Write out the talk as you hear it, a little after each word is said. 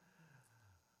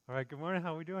All right, good morning.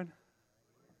 How are we doing?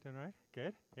 Doing all right?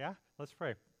 Good? Yeah? Let's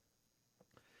pray.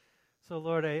 So,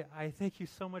 Lord, I thank you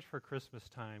so much for Christmas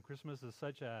time. Christmas is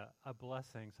such a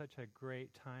blessing, such a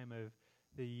great time of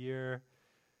the year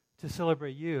to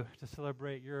celebrate you, to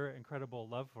celebrate your incredible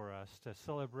love for us, to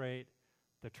celebrate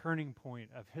the turning point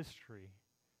of history,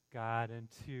 God, and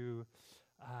to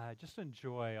just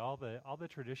enjoy all the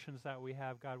traditions that we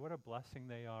have. God, what a blessing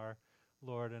they are,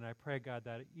 Lord. And I pray, God,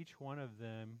 that each one of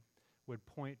them would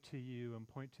point to you and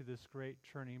point to this great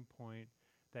turning point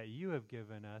that you have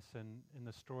given us in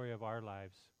the story of our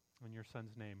lives. In your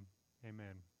Son's name,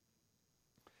 amen.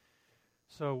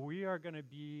 So we are going to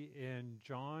be in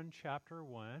John chapter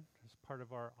 1 as part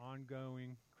of our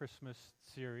ongoing Christmas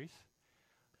series.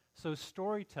 So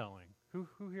storytelling. Who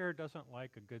here doesn't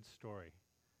like a good story?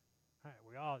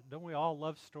 Don't we all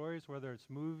love stories, whether it's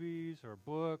movies or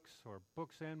books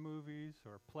and movies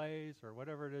or plays or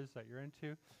whatever it is that you're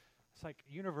into? It's like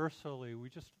universally, we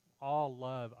just all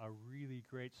love a really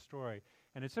great story.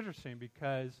 And it's interesting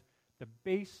because the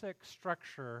basic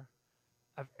structure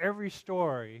of every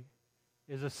story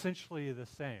is essentially the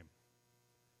same,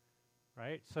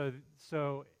 right?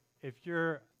 So if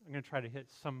you're, I'm going to try to hit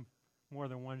some more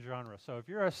than one genre. So if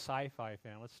you're a sci-fi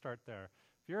fan, let's start there.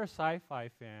 If you're a sci-fi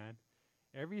fan,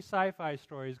 every sci-fi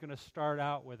story is going to start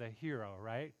out with a hero,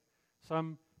 right?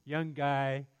 Some young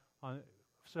guy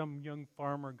some young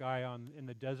farmer guy in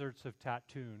the deserts of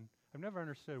Tatooine. I've never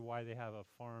understood why they have a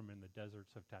farm in the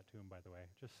deserts of Tatooine, by the way.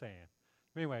 Just saying.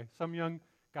 Anyway, some young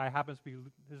guy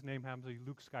his name happens to be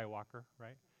Luke Skywalker,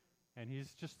 right? And he's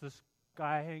just this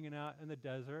guy hanging out in the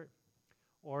desert.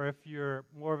 Or if you're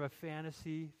more of a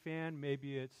fantasy fan,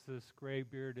 maybe it's this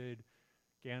gray-bearded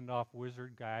Gandalf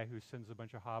wizard guy who sends a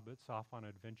bunch of hobbits off on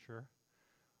adventure.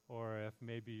 Or if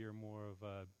maybe you're more of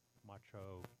a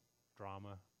macho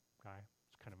drama guy.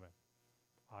 Kind of an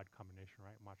odd combination,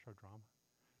 right? Macho drama.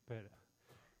 But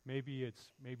maybe it's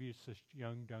this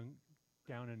young,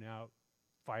 down and out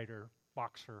fighter,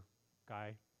 boxer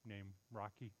guy named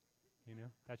Rocky. You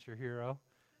know, that's your hero,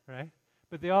 right?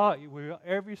 But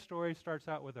every story starts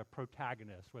out with a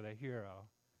protagonist, with a hero,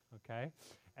 okay?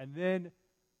 And then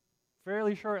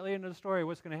fairly shortly into the story,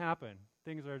 what's going to happen?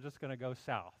 Things are just going to go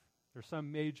south. There's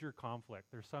some major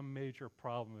conflict. There's some major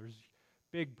problem. There's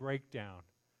big breakdown,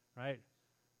 right?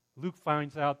 Luke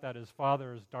finds out that his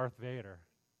father is Darth Vader.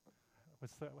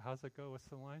 How's it go? What's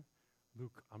the line?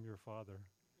 Luke, I'm your father.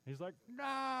 He's like,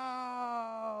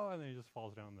 no! And then he just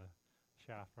falls down the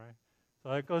shaft, right?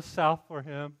 So it goes south for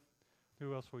him.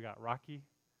 Who else we got? Rocky.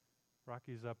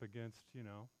 Rocky's up against,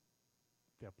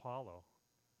 the Apollo.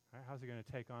 Right? How's he going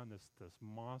to take on this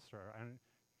monster? And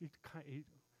it's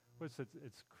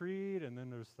Creed, and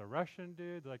then there's the Russian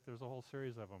dude. Like, there's a whole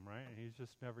series of them, right? And he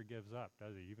just never gives up,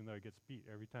 does he? Even though he gets beat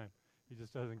every time. He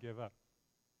just doesn't give up.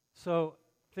 So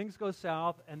things go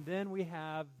south, and then we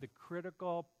have the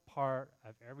critical part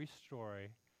of every story,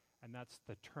 and that's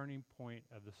the turning point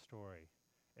of the story.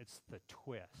 It's the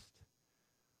twist.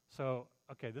 So,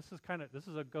 okay, this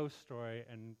is a ghost story,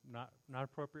 and not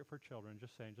appropriate for children,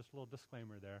 just saying, just a little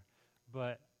disclaimer there.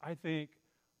 But I think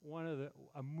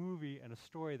a movie and a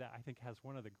story that I think has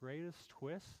one of the greatest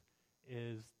twists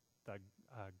is the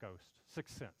Ghost,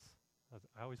 Sixth Sense.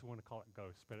 I always want to call it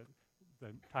Ghost, but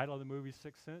the title of the movie is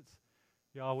Sixth Sense.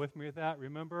 Y'all with me with that?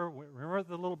 Remember what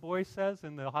the little boy says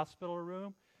in the hospital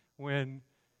room when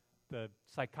the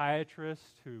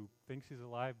psychiatrist who thinks he's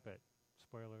alive, but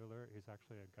spoiler alert, he's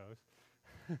actually a ghost.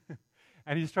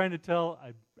 And he's trying to tell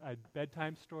a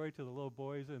bedtime story to the little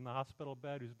boys in the hospital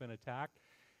bed who's been attacked.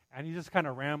 And he's just kind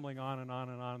of rambling on and on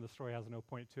and on. The story has no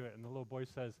point to it. And the little boy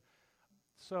says,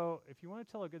 so if you want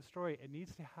to tell a good story, it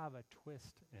needs to have a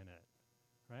twist in it,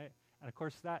 right? And, of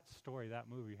course, that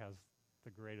movie has the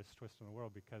greatest twist in the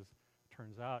world because it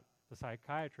turns out the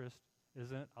psychiatrist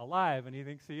isn't alive and he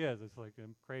thinks he is. It's like a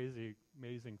crazy,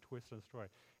 amazing twist in the story.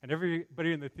 And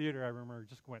everybody in the theater, I remember,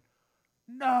 just went,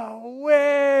 no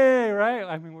way, right?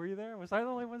 I mean, were you there? Was I the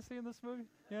only one seeing this movie?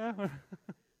 Yeah?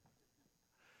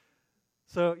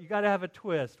 So you got to have a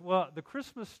twist. Well, the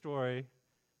Christmas story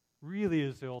really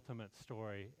is the ultimate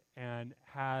story and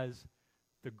has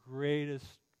the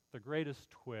greatest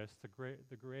twist,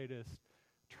 the greatest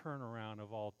turnaround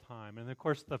of all time. And of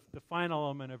course, the final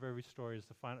element of every story is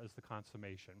the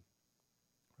consummation.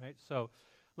 Right? So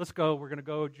let's go. We're going to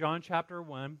go John chapter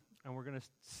 1, and we're going to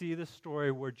see this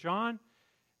story where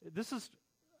this is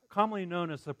commonly known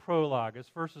as the prologue. It's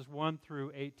verses 1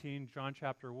 through 18, John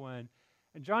chapter 1.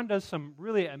 And John does some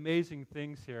really amazing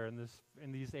things here in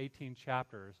these 18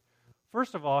 chapters.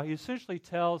 First of all, he essentially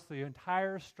tells the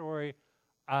entire story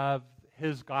of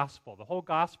his gospel. The whole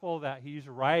gospel that he's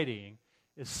writing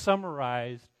is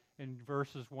summarized in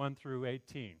verses 1 through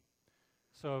 18.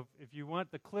 So if you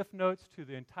want the cliff notes to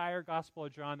the entire Gospel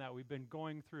of John that we've been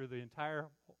going through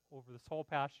over this whole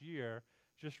past year,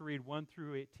 just read 1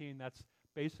 through 18. That's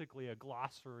basically a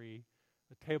glossary,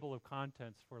 a table of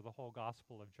contents for the whole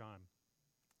Gospel of John.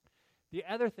 The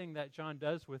other thing that John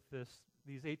does with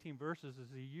these 18 verses is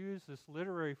he uses this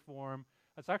literary form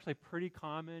that's actually pretty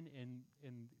common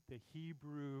in the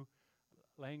Hebrew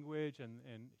language and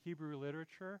Hebrew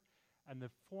literature, and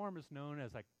the form is known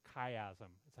as a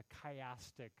chiasm. It's a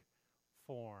chiastic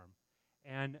form.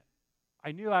 And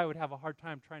I knew I would have a hard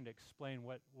time trying to explain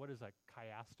what is a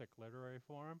chiastic literary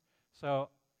form. So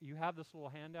you have this little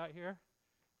handout here,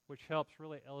 which helps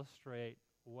really illustrate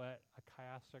what a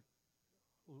chiastic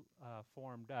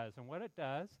form does. And what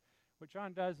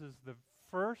John does is the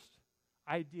first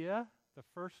idea, the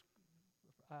first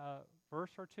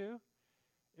verse or two,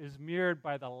 is mirrored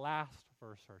by the last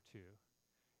verse or two.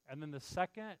 And then the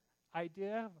second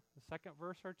idea, the second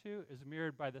verse or two, is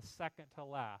mirrored by the second to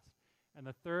last. And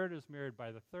the third is mirrored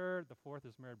by the third, the fourth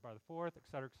is mirrored by the fourth, et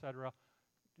cetera,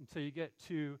 until you get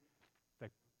to the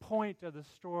point of the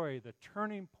story, the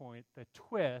turning point, the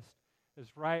twist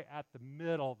is right at the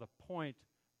middle, the point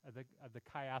of the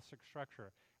chiastic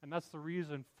structure. And that's the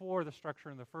reason for the structure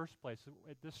in the first place.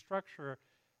 This structure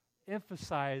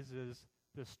emphasizes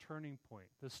this turning point,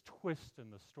 this twist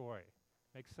in the story.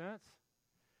 Make sense?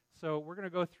 So we're going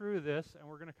to go through this, and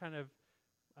we're going to kind of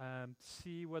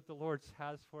see what the Lord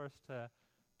has for us to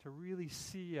really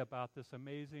see about this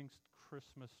amazing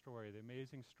Christmas story, the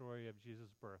amazing story of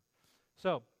Jesus' birth.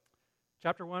 So,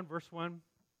 chapter 1, verse 1,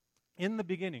 in the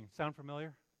beginning. Sound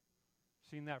familiar?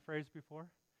 Seen that phrase before?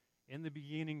 In the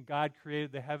beginning, God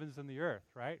created the heavens and the earth,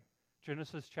 right?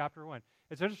 Genesis chapter 1.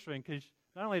 It's interesting because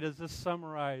not only does this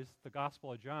summarize the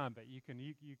Gospel of John, but you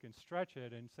can stretch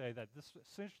it and say that this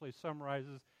essentially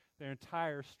summarizes the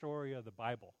entire story of the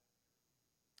Bible.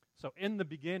 So in the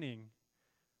beginning,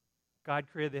 God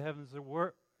created the heavens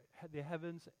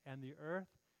and the earth.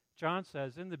 John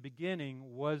says, in the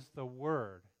beginning was the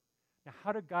Word. Now,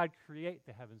 how did God create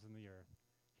the heavens and the earth?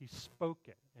 He spoke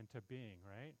it into being,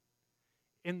 right?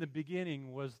 In the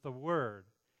beginning was the Word,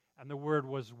 and the Word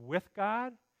was with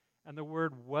God, and the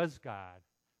Word was God.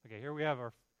 Okay, here we have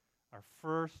our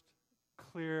first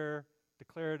clear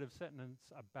declarative sentence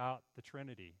about the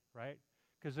Trinity, right?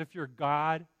 Because if you're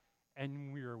God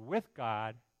and we're with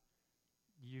God,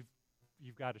 you've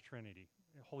got a Trinity.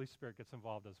 The Holy Spirit gets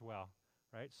involved as well,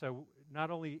 right? So not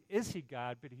only is he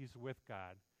God, but he's with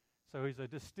God. So he's a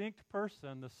distinct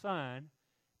person, the Son,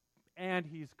 and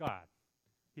he's God.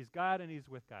 He's God and he's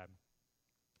with God.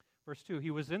 Verse 2,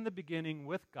 he was in the beginning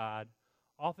with God.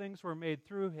 All things were made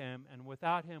through him, and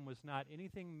without him was not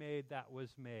anything made that was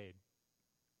made.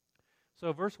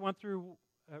 So verse 1 through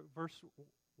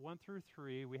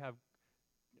 3, we have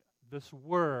this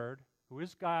Word, who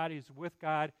is God, he's with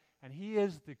God, and he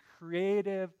is the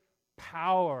creative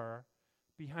power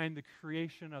behind the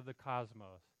creation of the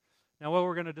cosmos. Now what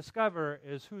we're going to discover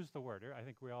is who's the Word. I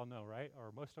think we all know, right?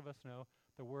 Or most of us know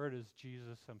the Word is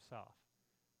Jesus himself,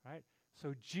 right?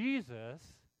 So Jesus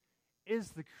is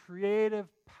the creative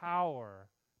power,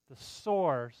 the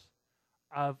source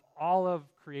of all of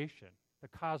creation, the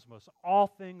cosmos. All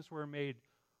things were made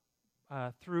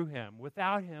through him.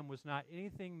 Without him was not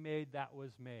anything made that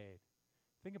was made.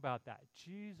 Think about that.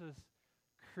 Jesus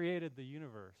created the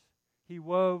universe. He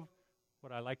wove,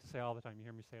 what I like to say all the time, you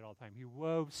hear me say it all the time, he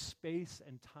wove space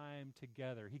and time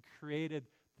together. He created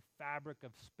the fabric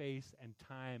of space and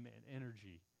time and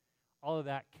energy. All of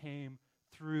that came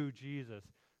through Jesus.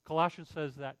 Colossians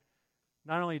says that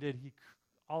not only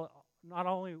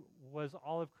was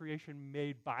all of creation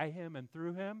made by him and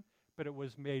through him, but it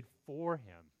was made for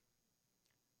him.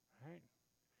 Right?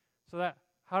 So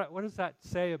what does that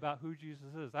say about who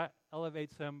Jesus is? That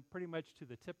elevates him pretty much to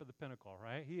the tip of the pinnacle,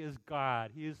 right? He is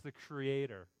God. He is the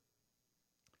creator.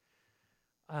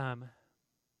 Not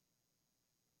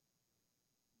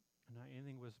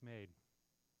anything was made.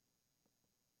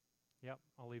 Yep,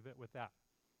 I'll leave it with that.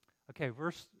 Okay,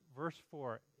 verse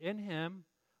 4. In him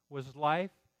was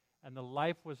life, and the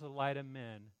life was the light of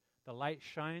men. The light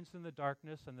shines in the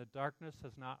darkness, and the darkness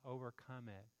has not overcome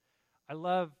it. I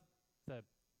love the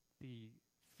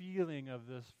feeling of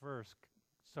this verse.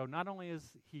 So not only is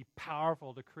he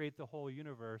powerful to create the whole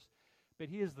universe, but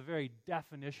he is the very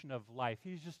definition of life.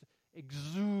 He just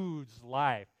exudes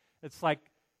life. It's like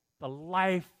the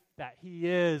life that he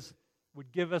is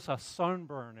would give us a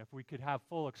sunburn if we could have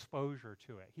full exposure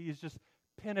to it. He is just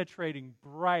penetrating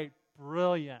bright,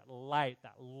 brilliant light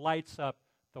that lights up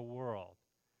the world.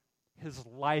 His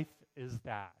life is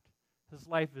that. His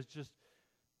life is just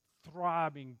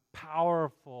throbbing,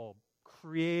 powerful,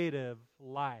 creative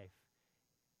life,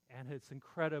 and it's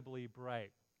incredibly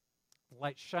bright.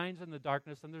 Light shines in the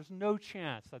darkness, and there's no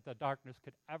chance that the darkness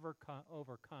could ever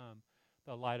overcome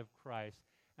the light of Christ.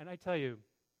 And I tell you,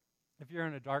 if you're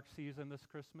in a dark season this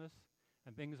Christmas,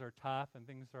 and things are tough, and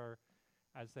things are,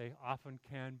 as they often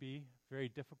can be, very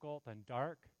difficult and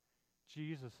dark,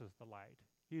 Jesus is the light.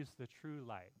 He is the true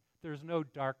light. There's no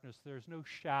darkness, there's no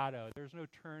shadow, there's no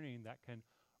turning that can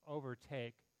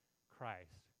overtake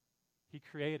Christ. He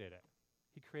created it.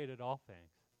 He created all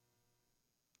things.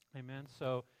 Amen.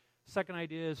 So, second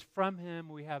idea is from him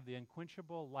we have the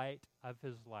unquenchable light of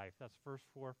his life. That's verse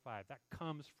 4, 5. That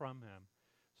comes from him.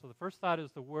 So the first thought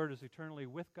is the Word is eternally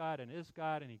with God and is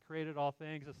God, and he created all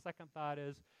things. The second thought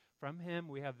is from him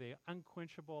we have the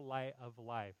unquenchable light of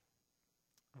life.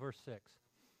 Verse 6.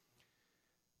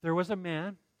 There was a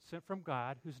man sent from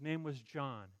God whose name was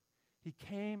John. He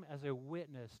came as a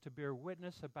witness to bear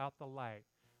witness about the light,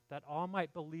 that all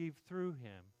might believe through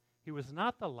him. He was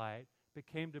not the light, but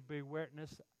came to bear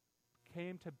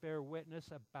witness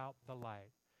about the light.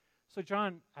 So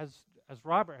John, as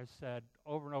Robert has said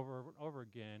over and over and over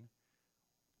again,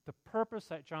 the purpose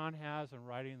that John has in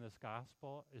writing this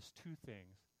gospel is two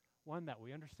things. One, that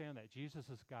we understand that Jesus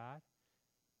is God,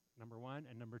 number one,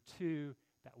 and number two,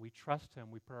 that we trust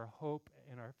him, we put our hope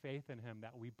and our faith in him,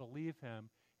 that we believe him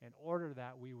in order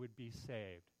that we would be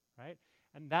saved, right?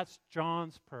 And that's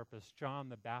John's purpose, John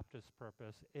the Baptist's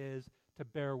purpose, is to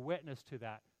bear witness to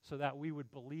that so that we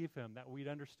would believe him, that we'd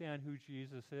understand who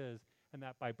Jesus is, and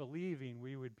that by believing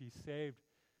we would be saved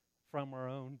from our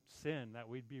own sin, that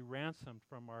we'd be ransomed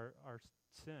from our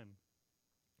sin.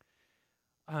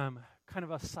 Kind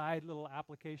of a side little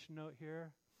application note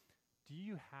here. Do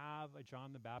you have a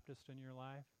John the Baptist in your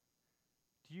life?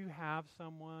 Do you have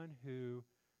someone who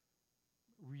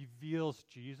reveals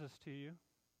Jesus to you?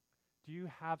 Do you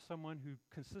have someone who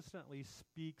consistently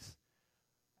speaks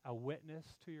a witness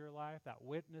to your life, that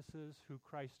witnesses who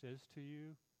Christ is to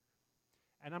you?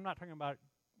 And I'm not talking about,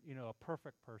 a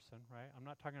perfect person, right? I'm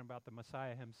not talking about the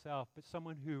Messiah himself, but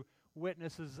someone who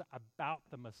witnesses about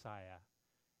the Messiah.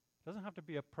 It doesn't have to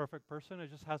be a perfect person.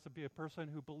 It just has to be a person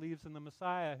who believes in the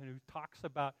Messiah and who talks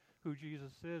about who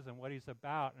Jesus is and what he's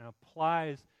about and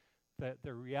applies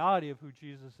the reality of who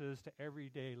Jesus is to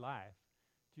everyday life.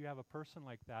 Do you have a person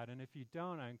like that? And if you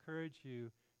don't, I encourage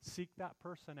you, seek that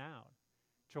person out.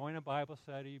 Join a Bible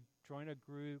study, join a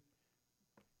group,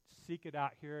 seek it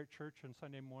out here at church on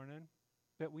Sunday morning.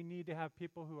 But we need to have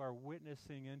people who are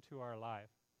witnessing into our life.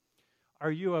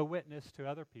 Are you a witness to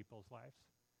other people's lives?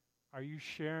 Are you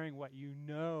sharing what you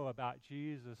know about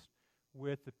Jesus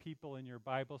with the people in your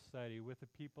Bible study, with the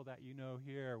people that you know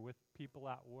here, with people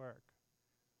at work?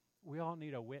 We all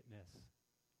need a witness.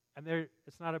 And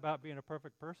it's not about being a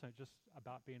perfect person, it's just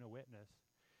about being a witness.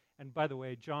 And by the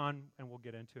way, John, and we'll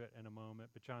get into it in a moment,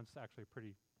 but John's actually a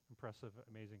pretty impressive,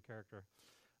 amazing character.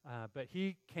 But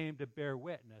he came to bear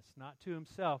witness, not to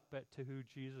himself, but to who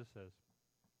Jesus is.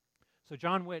 So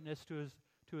John witnessed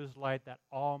to his light that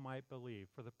all might believe,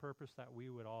 for the purpose that we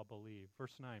would all believe.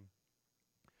 Verse 9.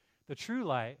 The true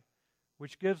light,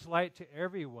 which gives light to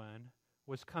everyone,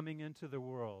 was coming into the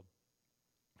world.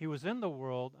 He was in the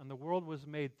world, and the world was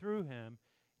made through him,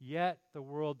 yet the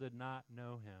world did not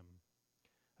know him.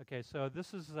 Okay, so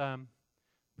this is kind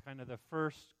of the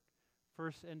first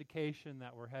indication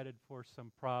that we're headed for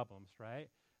some problems, right?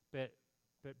 But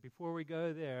before we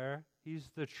go there, he's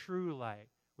the true light,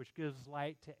 which gives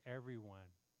light to everyone.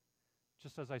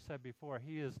 Just as I said before,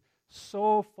 he is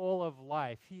so full of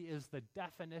life. He is the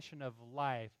definition of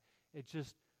life. It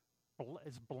just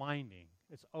is blinding.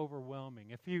 It's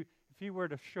overwhelming. If he were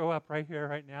to show up right here,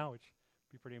 right now, which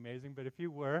would be pretty amazing, but if he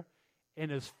were in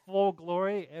his full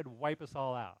glory, it'd wipe us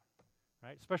all out,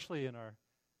 right? Especially in our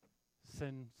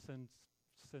sin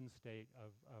state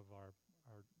of our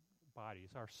bodies.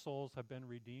 Our souls have been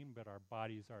redeemed, but our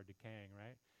bodies are decaying,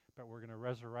 right? But we're going to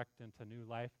resurrect into new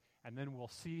life, and then we'll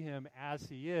see him as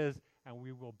he is, and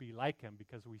we will be like him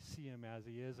because we see him as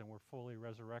he is, and we're fully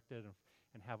resurrected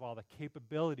and have all the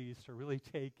capabilities to really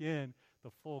take in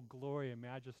the full glory and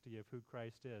majesty of who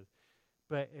Christ is.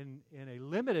 But in a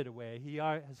limited way, he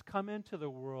has come into the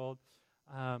world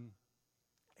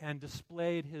and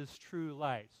displayed his true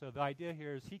light. So the idea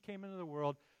here is he came into the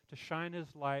world to shine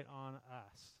his light on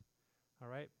us. All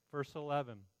right, verse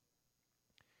 11.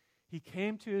 He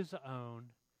came to his own,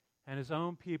 and his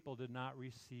own people did not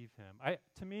receive him.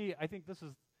 To me, I think this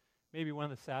is maybe one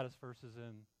of the saddest verses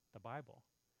in the Bible.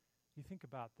 You think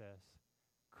about this.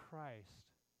 Christ,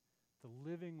 the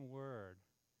living Word,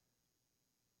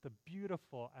 the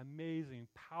beautiful, amazing,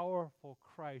 powerful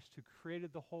Christ who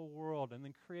created the whole world and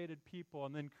then created people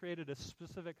and then created a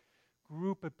specific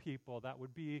group of people that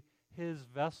would be his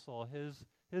vessel,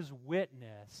 his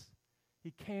witness.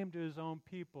 He came to his own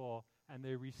people and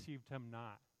they received him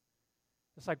not.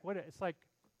 It's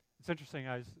interesting.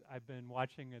 I've been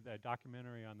watching a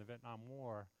documentary on the Vietnam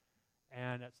War,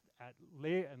 and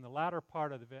in the latter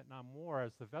part of the Vietnam War,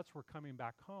 as the vets were coming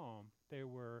back home, they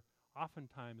were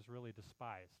oftentimes really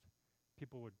despised.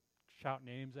 People would shout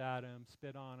names at them,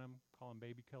 spit on them, call them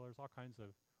baby killers, all kinds of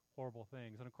horrible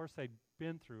things. And of course, they'd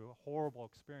been through a horrible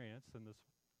experience in this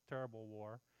terrible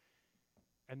war,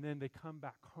 and then they come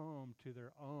back home to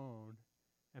their own,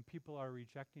 and people are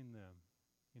rejecting them.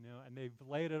 And they've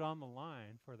laid it on the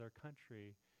line for their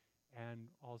country, and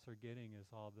all they're getting is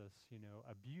all this,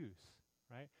 abuse,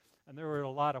 right? And there were a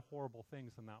lot of horrible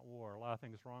things in that war, a lot of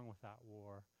things wrong with that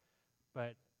war.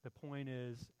 But the point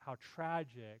is how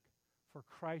tragic for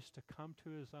Christ to come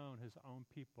to his own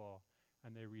people,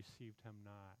 and they received him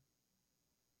not.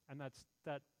 And that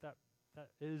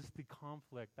is the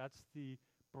conflict. That's the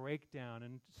breakdown,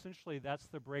 and essentially that's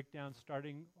the breakdown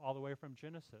starting all the way from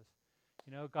Genesis.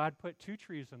 God put 2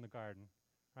 trees in the garden,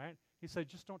 right? He said,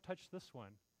 just don't touch this one,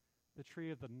 the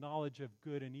tree of the knowledge of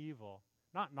good and evil.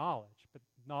 Not knowledge, but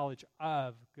knowledge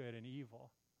of good and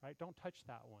evil, right? Don't touch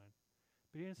that one.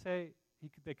 But he didn't say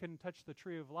they couldn't touch the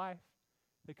tree of life.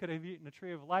 They could have eaten the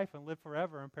tree of life and lived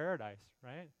forever in paradise,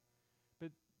 right?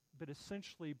 But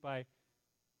essentially by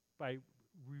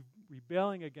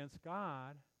rebelling against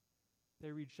God,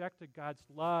 they rejected God's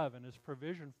love and his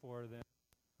provision for them,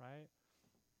 right?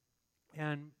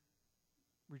 And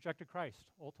rejected Christ,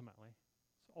 ultimately.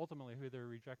 So ultimately who they're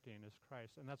rejecting is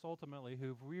Christ. And that's ultimately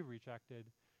who we've rejected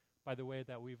by the way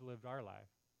that we've lived our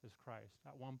life, is Christ,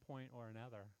 at one point or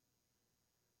another.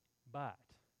 But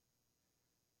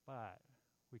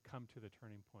we come to the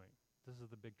turning point. This is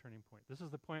the big turning point. This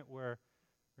is the point where,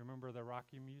 remember the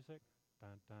Rocky music?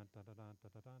 Dun, dun, dun, dun, dun,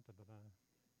 dun, dun, dun, dun, dun.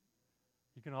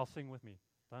 You can all sing with me.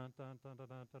 Dun, dun, dun, dun,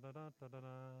 dun, dun, dun, dun, dun,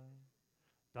 dun.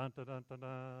 Dun, dun, dun, dun,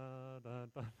 dun, dun,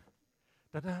 dun,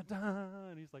 dun, dun, dun.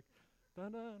 And he's like,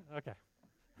 dun, dun. Okay.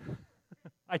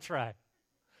 I try.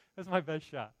 That's my best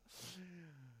shot.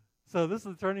 So this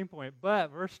is the turning point.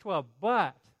 But, verse 12,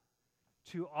 but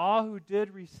to all who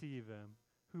did receive him,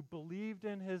 who believed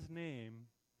in his name,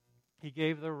 he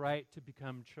gave the right to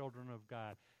become children of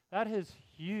God. That is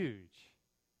huge.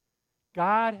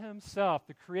 God himself,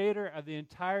 the creator of the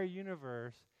entire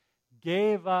universe,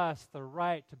 gave us the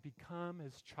right to become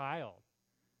his child.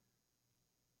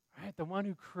 Right? The one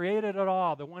who created it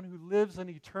all, the one who lives in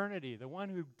eternity, the one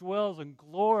who dwells in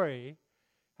glory,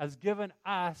 has given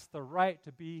us the right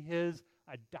to be his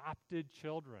adopted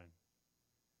children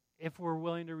if we're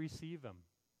willing to receive him.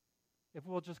 If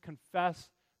we'll just confess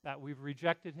that we've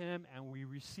rejected him and we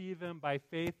receive him by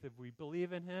faith, if we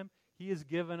believe in him, he has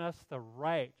given us the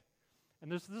right.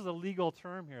 And this is a legal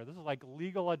term here. This is like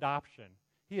legal adoption.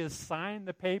 He has signed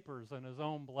the papers in his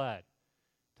own blood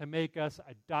to make us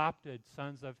adopted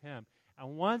sons of him.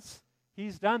 And once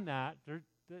he's done that,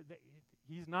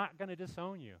 he's not going to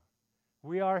disown you.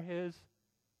 We are his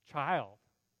child.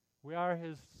 We are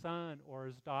his son or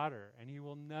his daughter, and he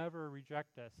will never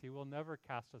reject us. He will never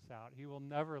cast us out. He will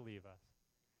never leave us.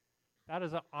 That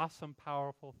is an awesome,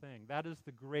 powerful thing. That is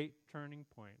the great turning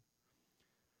point.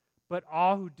 But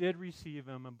all who did receive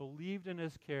him and believed in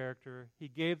his character, he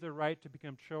gave the right to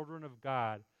become children of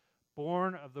God,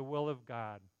 born of the will of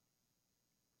God.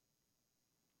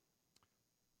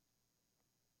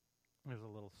 There's a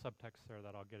little subtext there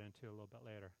that I'll get into a little bit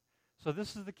later. So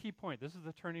this is the key point. This is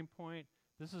the turning point.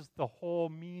 This is the whole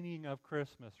meaning of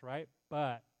Christmas, right?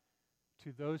 But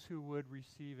to those who would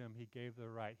receive him, he gave the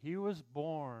right. He was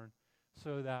born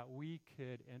so that we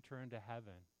could enter into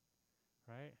heaven,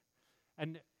 right?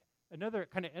 And another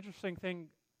kind of interesting thing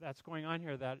that's going on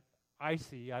here that I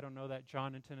see, I don't know that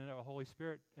John intended it or Holy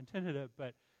Spirit intended it,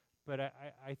 but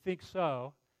I think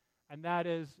so, and that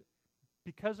is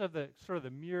because of the sort of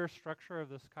the mirror structure of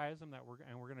this chiasm that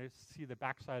we're going to see the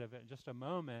backside of it in just a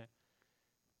moment.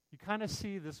 You kind of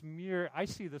see this mirror, I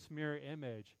see this mirror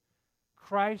image.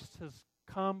 Christ has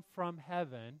come from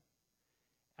heaven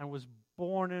and was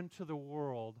born into the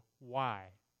world. Why?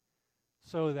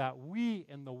 So that we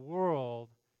in the world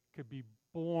could be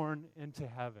born into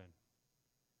heaven.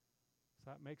 Does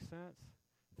that make sense?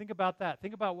 Think about that.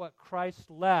 Think about what Christ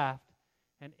left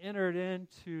and entered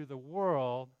into the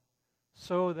world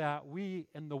so that we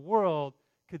in the world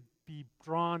could be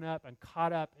drawn up and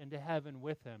caught up into heaven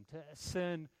with him, to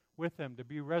ascend with him, to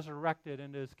be resurrected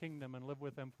into his kingdom and live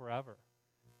with him forever.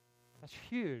 That's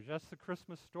huge. That's the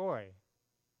Christmas story.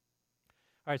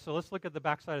 All right, so let's look at the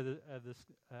backside of this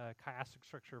chiastic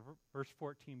structure, verse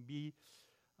 14b.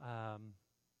 I'm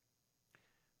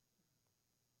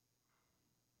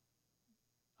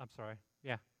sorry.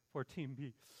 Yeah,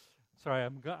 14b. Sorry,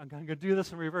 I'm going to do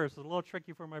this in reverse. It's a little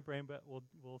tricky for my brain, but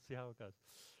we'll see how it goes.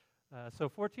 So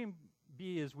 14b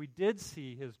is, we did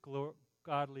see his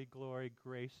godly glory,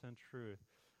 grace, and truth.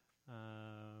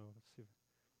 Let's see.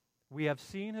 We have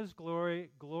seen his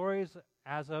glories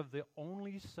as of the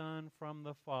only Son from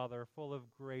the Father, full of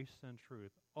grace and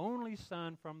truth. Only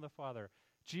Son from the Father.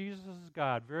 Jesus is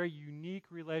God. Very unique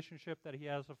relationship that he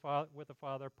has with the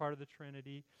Father, part of the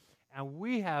Trinity. And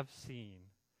we have seen.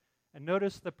 And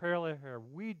notice the parallel here.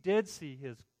 We did see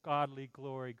his godly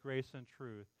glory, grace, and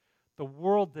truth. The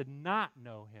world did not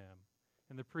know him.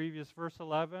 In the previous verse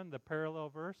 11, the parallel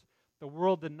verse, the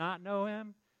world did not know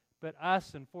him, but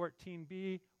us in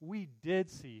 14b, we did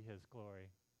see his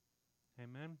glory.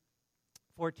 Amen.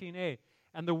 14a,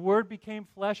 and the Word became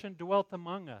flesh and dwelt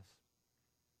among us.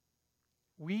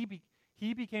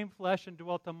 He became flesh and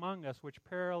dwelt among us, which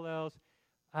parallels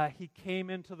he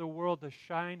came into the world to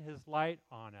shine his light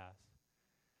on us.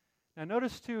 Now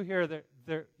notice too here that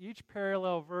each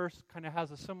parallel verse kind of has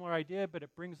a similar idea, but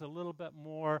it brings a little bit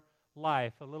more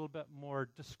life, a little bit more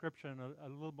description, a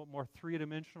little bit more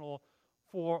three-dimensional,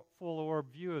 full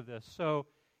orb view of this. So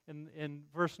in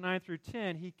verse 9 through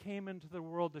 10, he came into the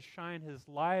world to shine his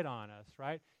light on us,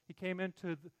 right? He came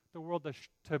into the world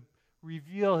to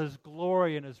reveal his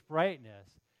glory and his brightness.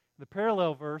 The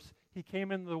parallel verse, he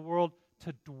came into the world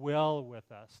to dwell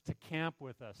with us, to camp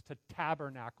with us, to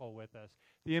tabernacle with us.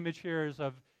 The image here is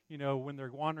of, when they're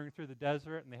wandering through the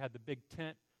desert and they had the big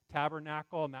tent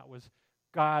tabernacle, and that was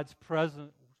God's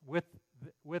presence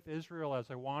with Israel as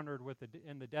they wandered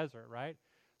in the desert, right?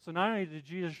 So not only did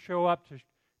Jesus show up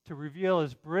to reveal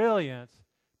his brilliance,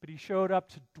 but he showed up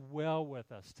to dwell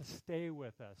with us, to stay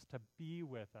with us, to be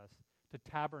with us, to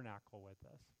tabernacle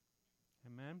with us.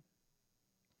 Amen?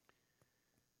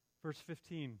 Verse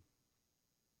 15.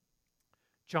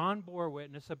 John bore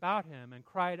witness about him and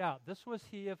cried out, "This was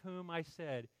he of whom I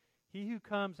said, 'He who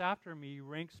comes after me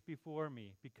ranks before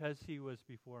me, because he was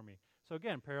before me.'" So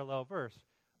again, parallel verse.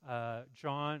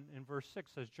 John in verse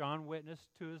 6 says, John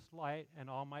witnessed to his light and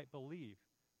all might believe.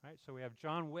 Right? So we have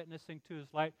John witnessing to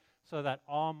his light so that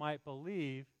all might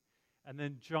believe, and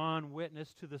then John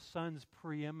witnessed to the Son's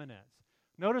preeminence.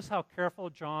 Notice how careful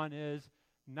John is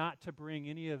not to bring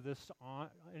any of this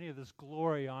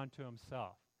glory onto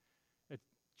himself.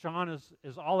 John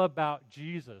is all about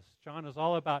Jesus. John is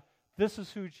all about, this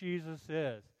is who Jesus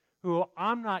is, who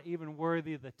I'm not even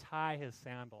worthy to tie his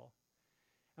sandal.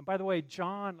 And by the way,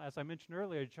 John, as I mentioned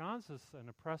earlier, John's a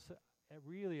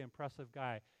really impressive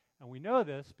guy. And we know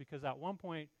this because at one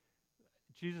point,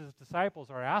 Jesus' disciples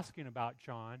are asking about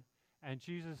John, and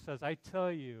Jesus says, "I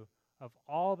tell you, of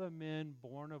all the men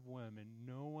born of women,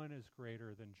 no one is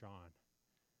greater than John."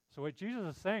 So what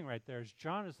Jesus is saying right there is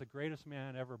John is the greatest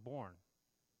man ever born.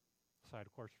 Aside,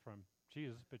 of course, from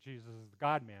Jesus, but Jesus is the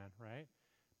God-man, right?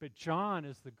 But John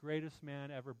is the greatest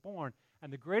man ever born.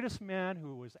 And the greatest man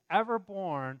who was ever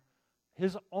born,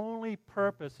 his only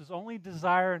purpose, his only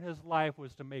desire in his life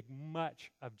was to make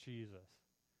much of Jesus,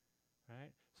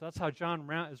 right? So that's how John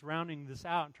is rounding this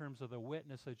out in terms of the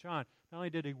witness of John. Not only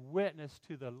did he witness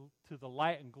to the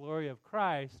light and glory of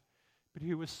Christ, but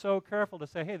he was so careful to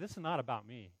say, hey, this is not about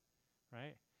me,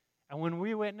 right? And when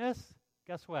we witness,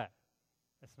 guess what?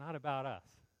 It's not about us.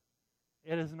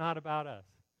 It is not about us.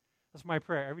 That's my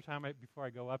prayer every time before I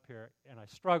go up here, and I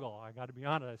struggle. I got to be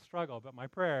honest, I struggle. But my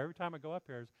prayer every time I go up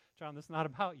here is, John, this is not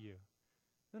about you.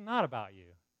 This is not about you.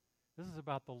 This is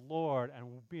about the Lord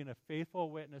and being a faithful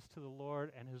witness to the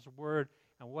Lord and his word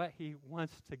and what he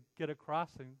wants to get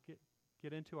across and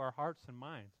get into our hearts and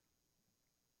minds.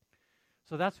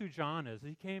 So that's who John is.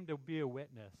 He came to be a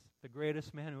witness, the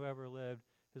greatest man who ever lived.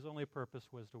 His only purpose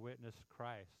was to witness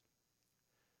Christ.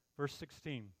 Verse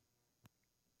 16.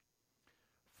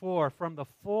 For from the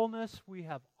fullness we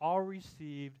have all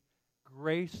received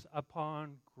grace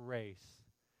upon grace.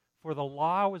 For the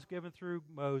law was given through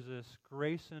Moses,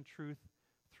 grace and truth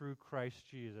through Christ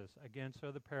Jesus. Again,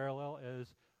 so the parallel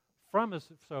is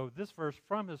so this verse,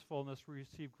 from his fullness we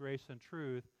received grace and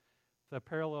truth. The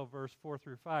parallel verse 4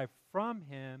 through 5, from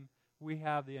him we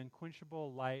have the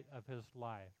unquenchable light of his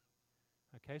life.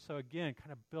 Okay, so again,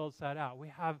 kind of builds that out. We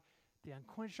have the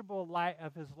unquenchable light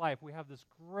of his life. We have this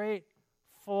great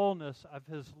fullness of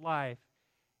his life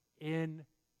in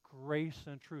grace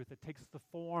and truth. It takes the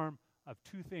form of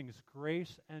two things,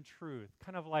 grace and truth.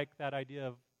 Kind of like that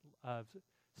idea of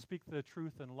speak the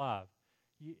truth in love.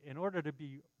 In order to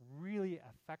be really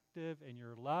effective in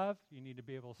your love, you need to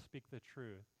be able to speak the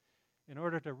truth. In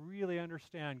order to really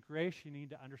understand grace, you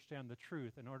need to understand the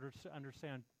truth. In order to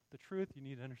understand the truth, you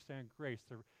need to understand grace.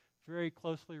 They're very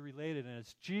closely related, and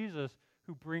it's Jesus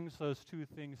who brings those two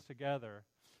things together.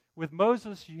 With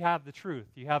Moses, you have the truth,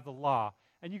 you have the law,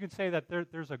 and you can say that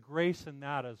there's a grace in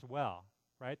that as well,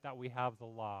 right, that we have the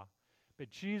law. But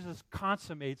Jesus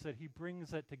consummates it. He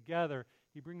brings it together.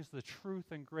 He brings the truth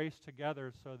and grace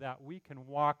together so that we can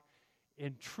walk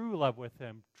in true love with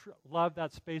him, love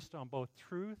that's based on both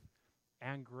truth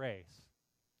and grace.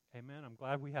 Amen. I'm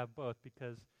glad we have both,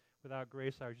 because without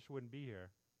grace, I just wouldn't be here.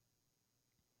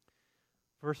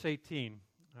 Verse 18,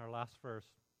 our last verse.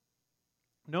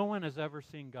 No one has ever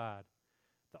seen God,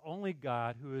 the only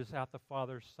God who is at the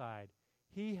Father's side.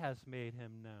 He has made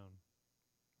him known.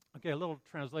 Okay, a little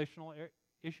translational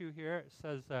issue here. It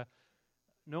says,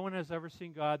 no one has ever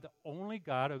seen God, the only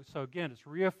God. So again, it's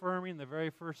reaffirming the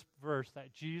very first verse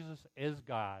that Jesus is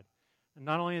God. And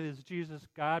not only is Jesus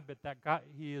God, but that God,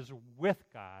 he is with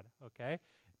God, okay?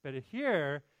 But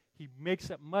here, he makes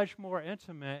it much more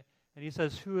intimate, and he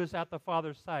says, who is at the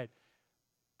Father's side?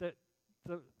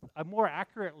 A more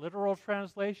accurate literal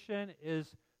translation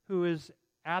is who is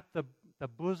at the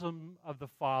bosom of the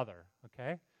Father,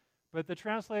 okay? But the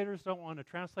translators don't want to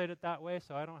translate it that way,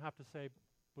 so I don't have to say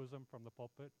bosom from the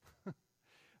pulpit.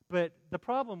 But the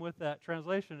problem with that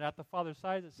translation, at the Father's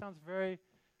side, it sounds very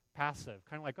passive,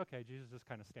 kind of like, okay, Jesus is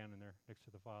kind of standing there next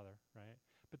to the Father, right?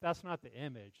 But that's not the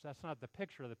image. That's not the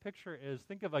picture. The picture is,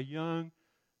 think of a young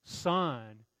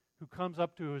son who comes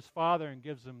up to his father and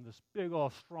gives him this big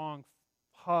old strong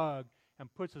hug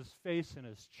and puts his face in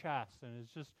his chest. And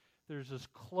it's just, there's this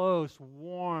close,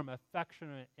 warm,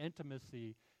 affectionate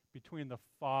intimacy between the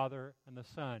Father and the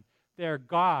Son. They're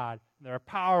God, and they're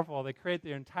powerful. They create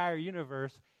the entire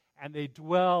universe, and they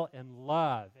dwell in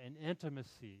love and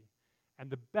intimacy. And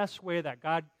the best way that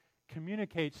God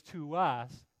communicates to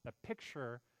us, the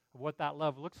picture of what that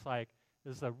love looks like,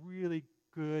 is a really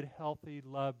good, healthy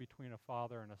love between a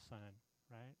father and a son,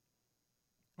 right?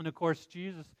 And of course,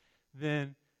 Jesus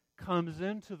then comes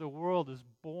into the world, is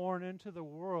born into the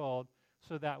world,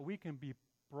 so that we can be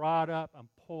brought up and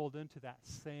pulled into that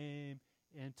same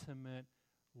intimate,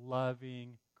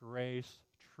 loving, grace,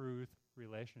 truth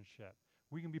relationship.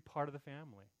 We can be part of the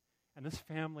family. And this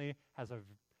family has a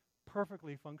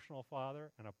perfectly functional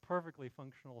father and a perfectly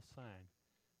functional son,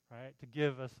 right? To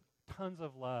give us tons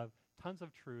of love, tons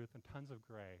of truth, and tons of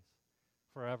grace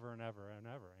forever and ever and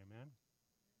ever. Amen?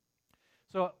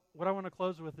 So what I want to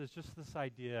close with is just this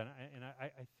idea, and I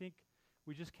think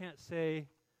we just can't say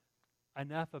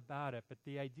enough about it, but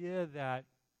the idea that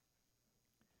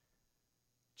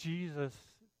Jesus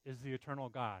is the eternal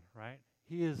God, right?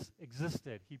 He has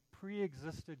existed. He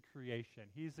pre-existed creation.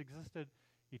 He's existed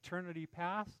eternity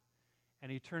past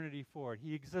and eternity forward.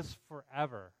 He exists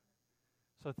forever.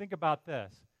 So think about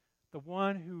this. The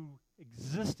one who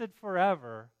existed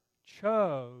forever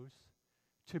chose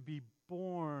to be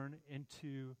born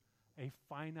into a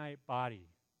finite body,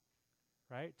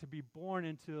 right? To be born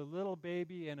into a little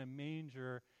baby in a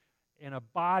manger in a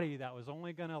body that was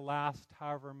only going to last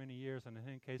however many years, and in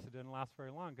his case it didn't last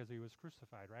very long because he was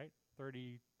crucified, right?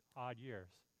 30-odd years.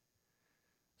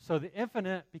 So the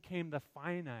infinite became the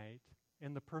finite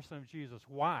in the person of Jesus.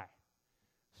 Why?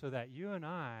 So that you and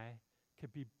I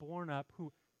could be born up,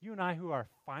 you and I who are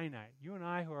finite, you and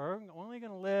I who are only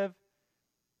going to live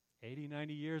 80,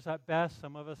 90 years at best.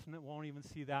 Some of us won't even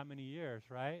see that many years,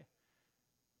 right?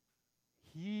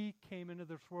 He came into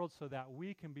this world so that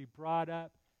we can be brought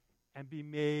up and be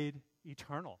made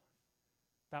eternal,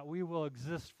 that we will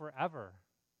exist forever.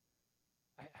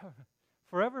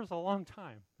 Forever is a long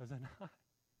time, is it not?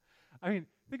 I mean,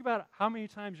 think about how many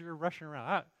times you're rushing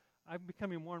around. I'm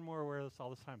becoming more and more aware of this all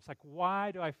this time. It's like,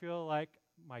 why do I feel like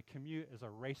my commute is a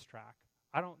racetrack?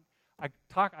 I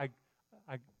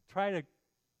try to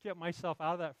get myself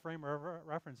out of that frame of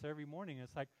reference every morning.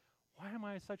 It's like, why am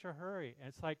I in such a hurry? And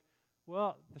it's like,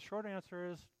 well, the short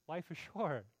answer is life is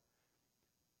short.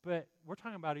 But we're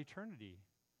talking about eternity,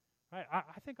 right?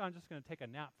 I think I'm just going to take a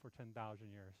nap for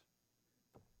 10,000 years.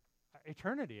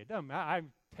 Eternity, it doesn't matter. I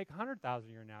take a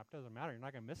 100,000-year nap. Doesn't matter. You're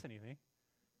not going to miss anything,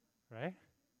 right?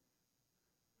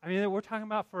 I mean, we're talking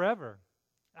about forever.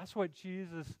 That's what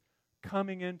Jesus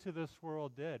coming into this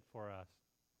world did for us.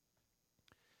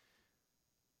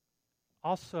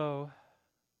 Also,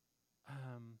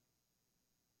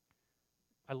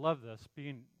 I love this,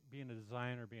 being a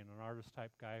designer, being an artist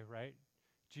type guy, right?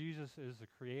 Jesus is the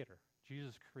creator.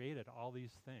 Jesus created all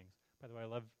these things. By the way, I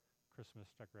love Christmas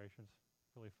decorations.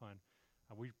 Really fun.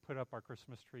 We put up our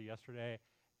Christmas tree yesterday,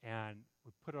 and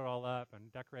we put it all up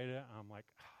and decorated it, and I'm like,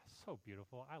 so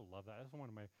beautiful. I love that. That's one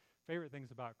of my favorite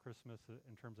things about Christmas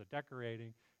in terms of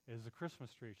decorating is the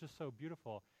Christmas tree. It's just so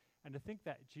beautiful. And to think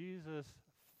that Jesus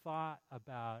thought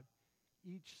about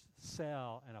each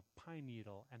cell in a pine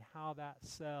needle and how that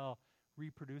cell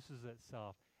reproduces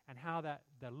itself and how that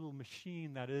little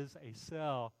machine that is a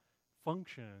cell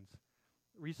functions.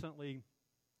 Recently,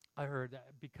 I heard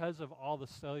that because of all the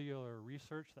cellular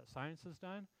research that science has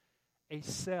done,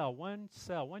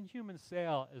 one human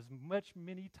cell is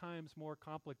many times more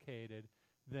complicated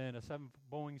than a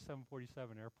Boeing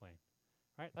 747 airplane.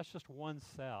 Right? That's just one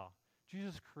cell.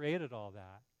 Jesus created all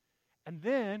that. And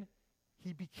then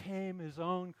he became his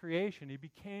own creation. He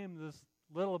became this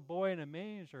little boy in a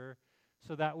manger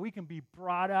so that we can be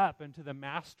brought up into the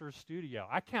master studio.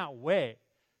 I can't wait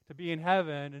to be in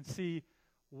heaven and see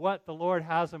what the Lord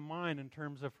has in mind in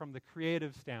terms of from the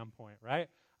creative standpoint, right?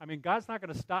 I mean, God's not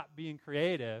going to stop being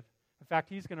creative. In fact,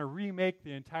 he's going to remake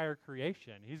the entire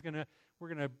creation. We're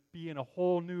going to be in a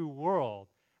whole new world.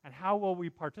 And how will we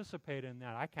participate in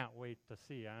that? I can't wait to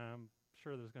see. I'm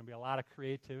sure there's going to be a lot of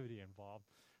creativity involved.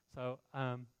 So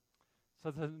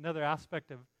that's another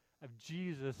aspect of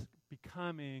Jesus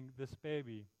becoming this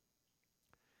baby.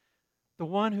 The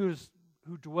one who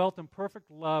dwelt in perfect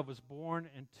love was born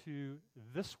into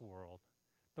this world.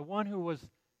 The one who was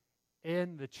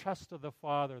in the chest of the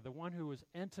Father, the one who was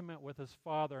intimate with his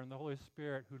Father and the Holy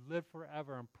Spirit, who lived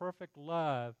forever in perfect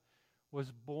love,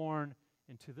 was born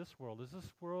into this world. Is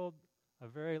this world a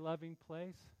very loving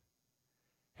place?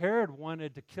 Herod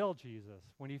wanted to kill Jesus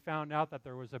when he found out that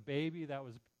there was a baby that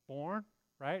was born,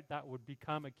 right, that would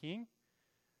become a king.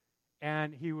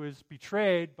 And he was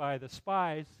betrayed by the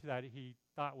spies that he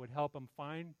thought would help him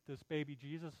find this baby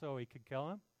Jesus so he could kill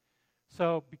him.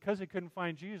 So because he couldn't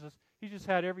find Jesus, he just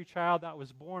had every child that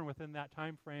was born within that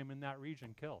time frame in that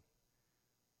region killed.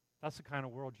 That's the kind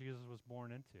of world Jesus was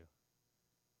born into,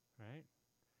 right?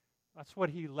 That's what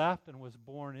he left and was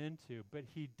born into. But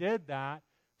he did that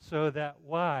so that,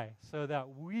 why? So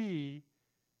that we,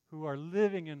 who are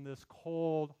living in this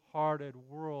cold-hearted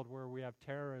world where we have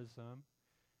terrorism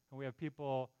and we have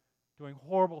people doing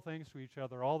horrible things to each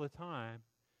other all the time,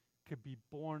 could be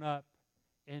born up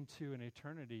into an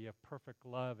eternity of perfect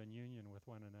love and union with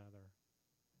one another.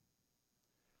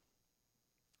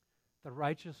 The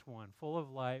righteous one, full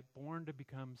of light, born to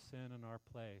become sin in our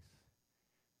place.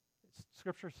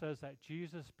 Scripture says that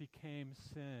Jesus became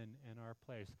sin in our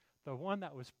place. The one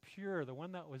that was pure, the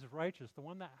one that was righteous, the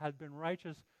one that had been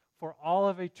righteous for all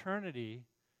of eternity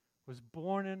was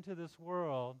born into this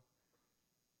world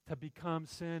to become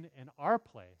sin in our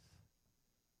place.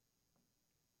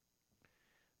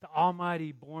 The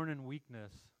Almighty born in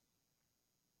weakness.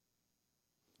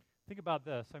 Think about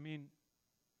this. I mean,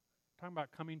 talking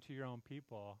about coming to your own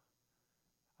people,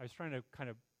 I was trying to kind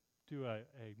of do a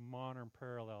modern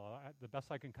parallel. The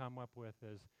best I can come up with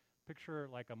is picture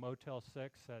like a Motel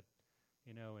 6 at,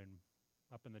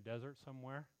 up in the desert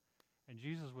somewhere, and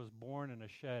Jesus was born in a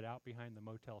shed out behind the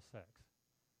Motel 6.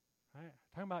 Right?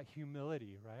 Talking about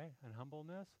humility, right, and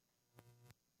humbleness.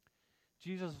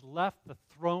 Jesus left the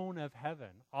throne of heaven,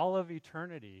 all of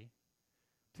eternity,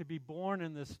 to be born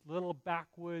in this little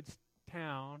backwoods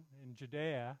town in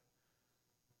Judea,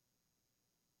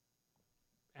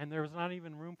 and there was not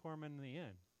even room for him in the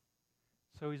inn.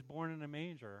 So he's born in a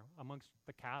manger amongst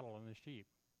the cattle and the sheep.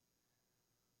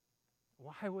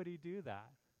 Why would he do that?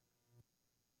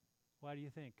 Why do you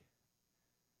think?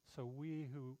 So we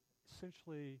who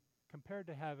essentially, compared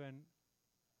to heaven,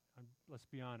 let's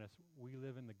be honest, we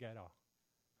live in the ghetto,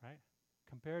 right?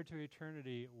 Compared to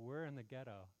eternity, we're in the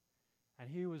ghetto. And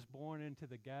he was born into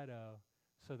the ghetto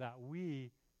so that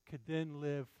we could then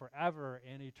live forever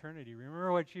in eternity.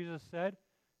 Remember what Jesus said?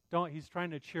 He's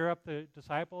trying to cheer up the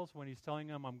disciples when he's telling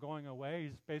them, I'm going away.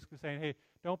 He's basically saying, hey,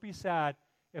 don't be sad.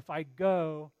 If I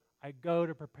go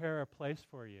to prepare a place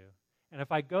for you. And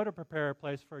if I go to prepare a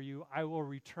place for you, I will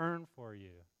return for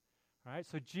you. All right?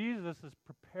 So Jesus has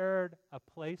prepared a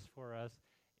place for us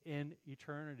in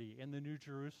eternity, in the New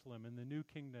Jerusalem, in the new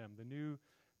kingdom,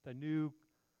 the new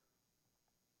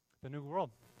world.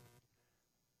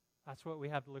 That's what we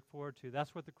have to look forward to.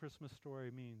 That's what the Christmas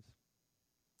story means.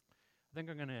 I think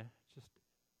I'm going to just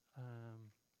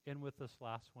end with this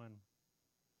last one.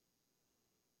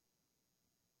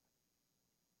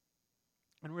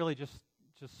 And really just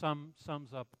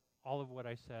sums up all of what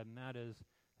I said, and that is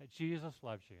that Jesus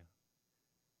loves you.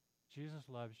 Jesus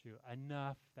loves you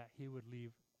enough that he would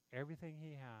leave everything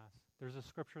he has. There's a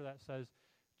scripture that says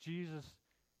Jesus,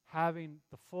 having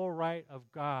the full right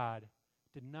of God,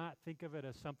 did not think of it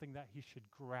as something that he should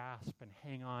grasp and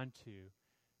hang on to,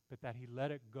 but that he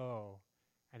let it go,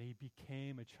 and he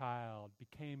became a child,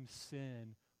 became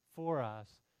sin for us,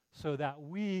 so that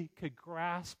we could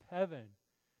grasp heaven,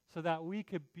 so that we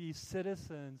could be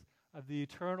citizens of the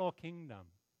eternal kingdom.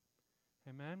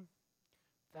 Amen?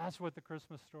 That's what the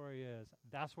Christmas story is.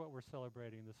 That's what we're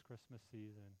celebrating this Christmas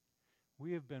season.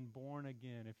 We have been born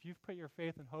again. If you've put your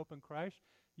faith and hope in Christ,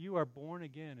 you are born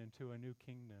again into a new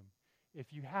kingdom.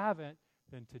 If you haven't,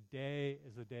 then today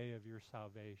is the day of your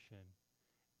salvation.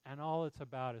 And all it's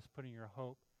about is putting your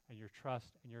hope and your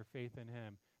trust and your faith in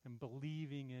Him and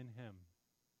believing in Him.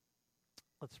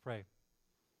 Let's pray.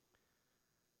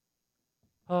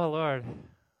 Oh, Lord,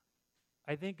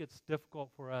 I think it's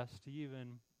difficult for us to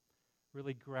even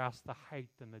really grasp the height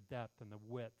and the depth and the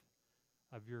width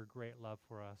of your great love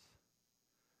for us.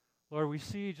 Lord, we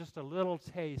see just a little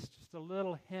taste, just a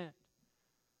little hint,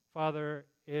 Father,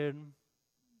 in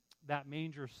that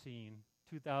manger scene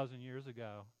 2,000 years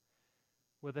ago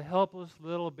with a helpless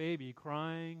little baby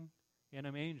crying in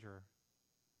a manger.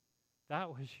 That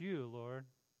was you, Lord,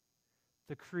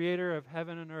 the creator of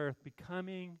heaven and earth,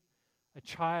 becoming a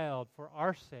child for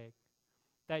our sake,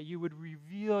 that you would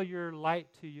reveal your light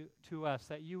to us,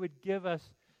 that you would give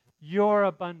us your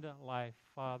abundant life,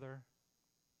 Father.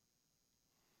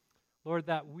 Lord,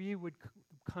 that we would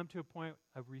come to a point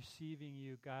of receiving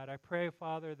you, God. I pray,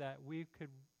 Father, that we could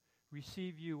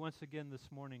receive you once again this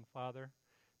morning, Father,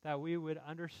 that we would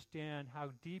understand how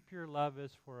deep your love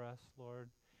is for us, Lord,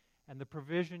 and the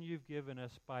provision you've given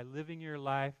us by living your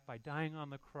life, by dying on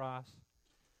the cross,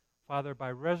 Father,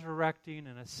 by resurrecting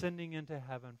and ascending into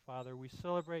heaven, Father. We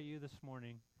celebrate you this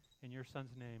morning. In your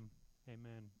Son's name,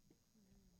 amen.